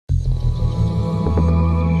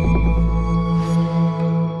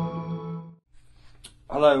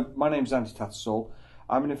Hello, my name is Andy Tattersall.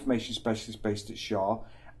 I'm an information specialist based at ScHARR,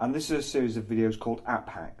 and this is a series of videos called App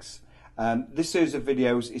Hacks. This series of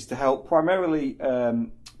videos is to help primarily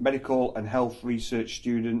medical and health research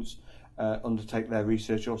students undertake their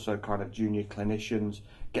research, also kind of junior clinicians,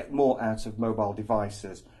 get more out of mobile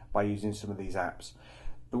devices by using some of these apps.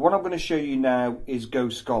 The one I'm going to show you now is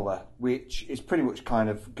GoScholar, which is pretty much kind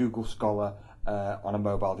of Google Scholar on a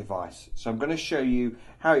mobile device. So I'm going to show you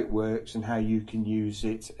how it works and how you can use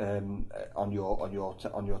it on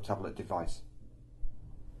your tablet device.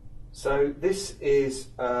 So this is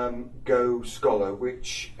GoScholar,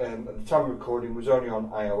 which at the time of recording was only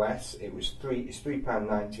on iOS. It's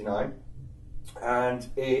 £3.99, and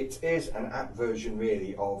it is an app version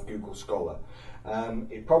really of Google Scholar.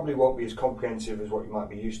 It probably won't be as comprehensive as what you might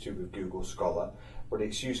be used to with Google Scholar, but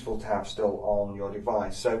it's useful to have still on your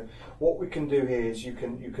device. So what we can do here is you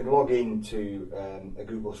can log into a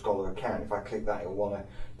Google Scholar account. If I click that, it'll want to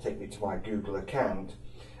take me to my Google account.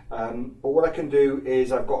 But what I can do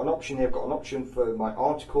is I've got an option here. I've got an option for my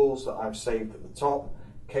articles that I've saved at the top,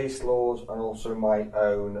 case laws, and also my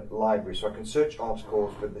own library. So I can search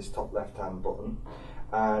articles with this top left-hand button,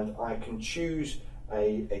 and I can choose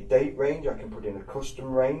a date range. I can put in a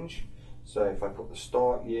custom range. So if I put the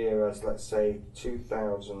start year as, let's say,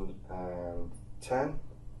 2010,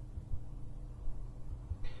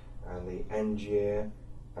 and the end year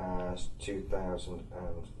as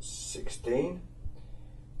 2016,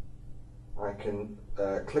 I can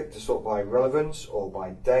click to sort by relevance or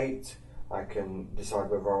by date. I can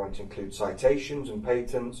decide whether I want to include citations and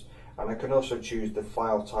patents, and I can also choose the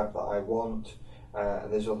file type that I want.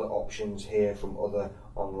 And there's other options here from other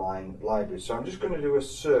online libraries. So I'm just going to do a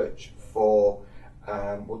search for,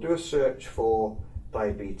 we'll do a search for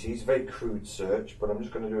diabetes, very crude search, but I'm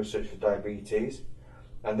just going to do a search for diabetes.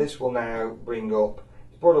 And this will now bring up,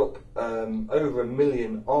 it's brought up over 1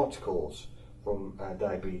 million articles from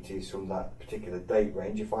diabetes from that particular date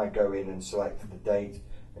range. If I go in and select the date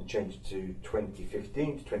and change it to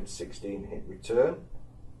 2015 to 2016, hit return,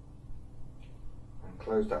 and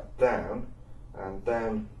close that down, and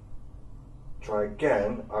then try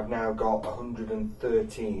again, I've now got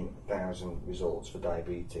 113,000 results for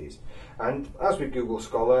diabetes. And as with Google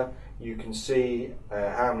Scholar, you can see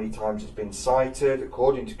how many times it's been cited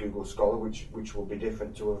according to Google Scholar, which will be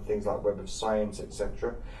different to other things like Web of Science,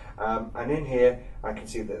 etc. And in here I can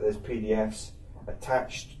see that there's PDFs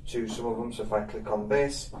attached to some of them. So if I click on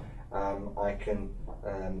this, I can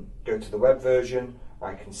go to the web version,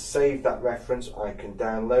 I can save that reference, I can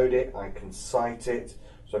download it, I can cite it.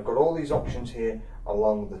 So I've got all these options here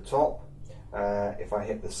along the top. If I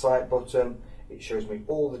hit the cite button, it shows me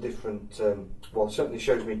all the different, well, it certainly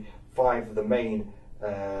shows me 4 of the main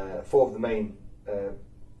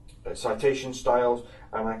citation styles,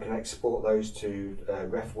 and I can export those to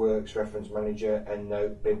RefWorks, Reference Manager,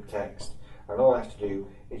 EndNote, BibTeX, and all I have to do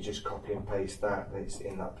is just copy and paste that, and it's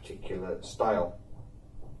in that particular style.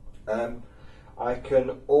 I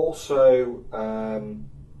can also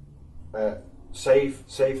save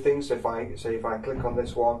things. So if I click on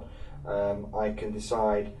this one, I can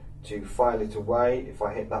decide to file it away. If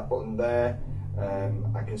I hit that button there,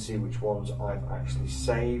 I can see which ones I've actually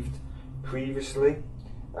saved previously.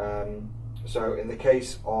 So in the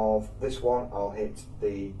case of this one, I'll hit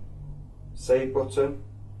the save button.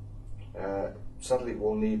 Sadly, it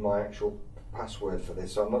will need my actual password for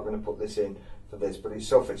this, so I'm not going to put this in for this, but it's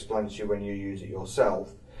self-explanatory when you use it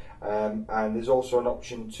yourself. And there's also an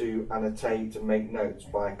option to annotate and make notes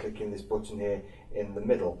by clicking this button here in the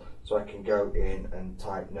middle, so I can go in and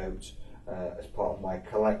type notes as part of my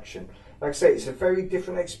collection. Like I say, it's a very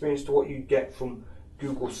different experience to what you get from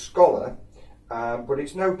Google Scholar, but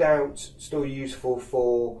it's no doubt still useful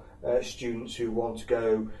for students who want to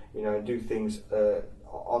go, and do things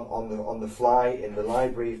on the fly in the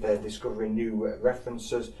library. If they're discovering new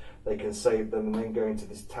references, they can save them and then go into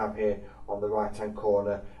this tab here on the right hand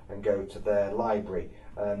corner and go to their library.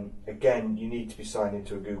 Again, you need to be signed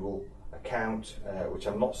into a Google account, which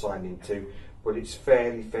I'm not signed into, but it's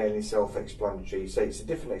fairly self-explanatory. So it's a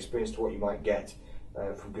different experience to what you might get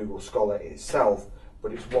from Google Scholar itself,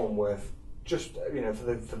 but it's one worth just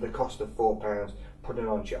for the cost of £4 putting it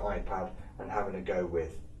onto your iPad and having a go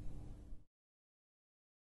with.